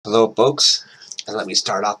Hello folks, and let me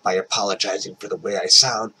start off by apologizing for the way I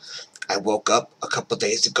sound. I woke up a couple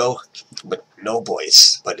days ago with no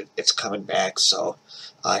voice, but it's coming back, so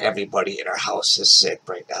everybody in our house is sick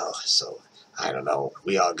right now, so I don't know,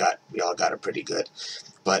 we all got it pretty good.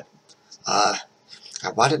 But I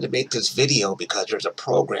wanted to make this video because there's a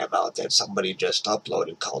program out that somebody just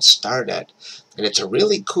uploaded called StarNet, and it's a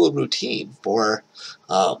really cool routine for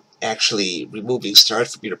actually removing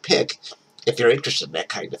stars from your pic. If you're interested in that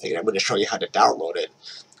kind of thing, I'm going to show you how to download it,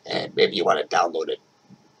 and maybe you want to download it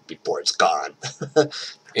before it's gone.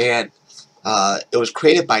 And it was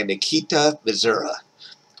created by Nikita Misiura,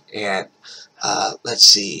 and let's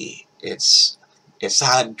see, it's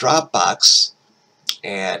on Dropbox,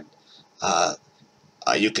 and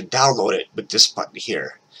you can download it with this button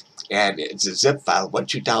here, and it's a zip file.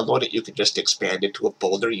 Once you download it, you can just expand it to a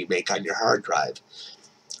folder you make on your hard drive,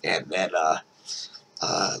 and then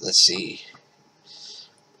let's see.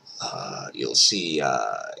 You'll see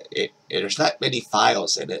there's not many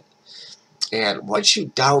files in it, and once you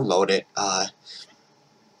download it, let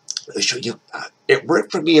me show you. It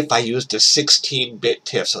worked for me if I used a 16-bit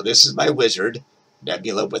TIFF. So this is my Wizard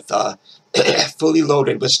Nebula with fully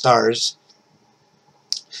loaded with stars,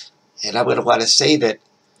 and I'm going to want to save it.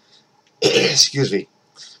 Excuse me.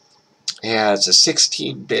 As a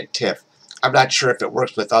 16-bit TIFF. I'm not sure if it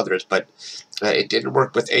works with others, but it didn't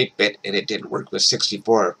work with 8-bit, and it didn't work with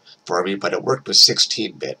 64 for me, but it worked with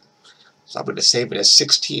 16-bit. So I'm going to save it as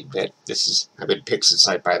 16-bit. I'm in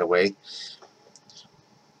PixInsight, by the way.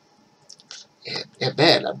 And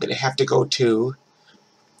then I'm going to have to go to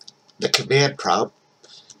the command prompt,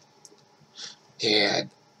 and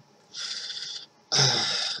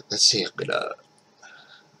let's see, I'm going to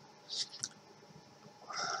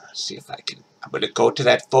see if I can. I'm going to go to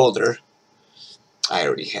that folder. I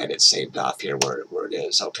already had it saved off here where it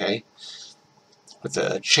is, okay? With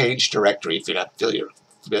the change directory, if you're not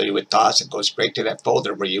familiar with DOS, it goes straight to that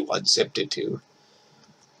folder where you unzipped it to.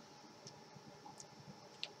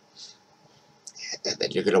 And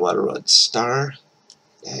then you're going to want to run StarNet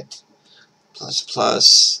 ++,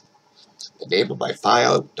 the name of my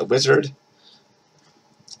file, the Wizard,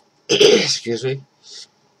 excuse me,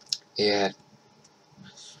 and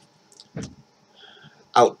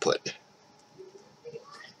output.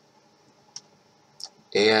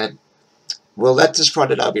 And we'll let this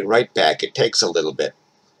run, and I'll be right back. It takes a little bit.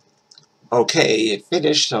 Okay, it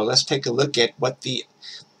finished, so let's take a look at what the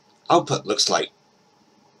output looks like.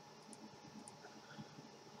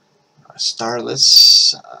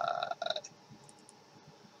 Starless.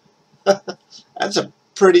 That's a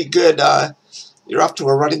pretty good, you're off to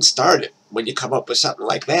a running start when you come up with something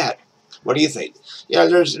like that. What do you think? Yeah,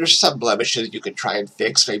 there's some blemishes you can try and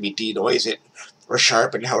fix, maybe denoise it or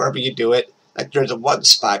sharpen, however you do it. Like there's a one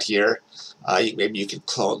spot here, maybe you can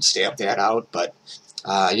clone stamp that out, but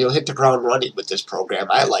you'll hit the ground running with this program.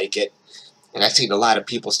 I like it, and I've seen a lot of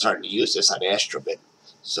people starting to use this on Astronomik.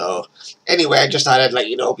 So anyway, I just thought I'd let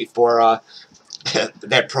you know before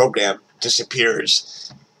that program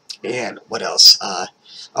disappears. And what else? Oh,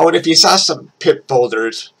 and if you saw some pip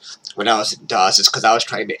folders when I was in DOS, it's because I was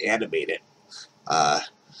trying to animate it.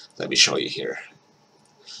 Let me show you here.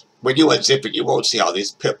 When you unzip it, you won't see all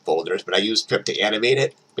these pip folders, but I used pip to animate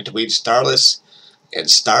it between starless and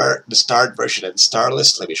the starred version and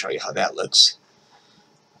starless. Let me show you how that looks.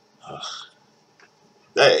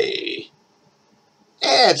 Hey,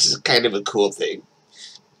 it's kind of a cool thing.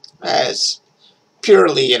 It's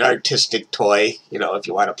purely an artistic toy, you know, if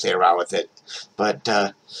you want to play around with it. But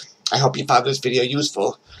I hope you found this video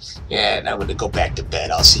useful, and I'm going to go back to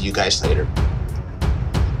bed. I'll see you guys later.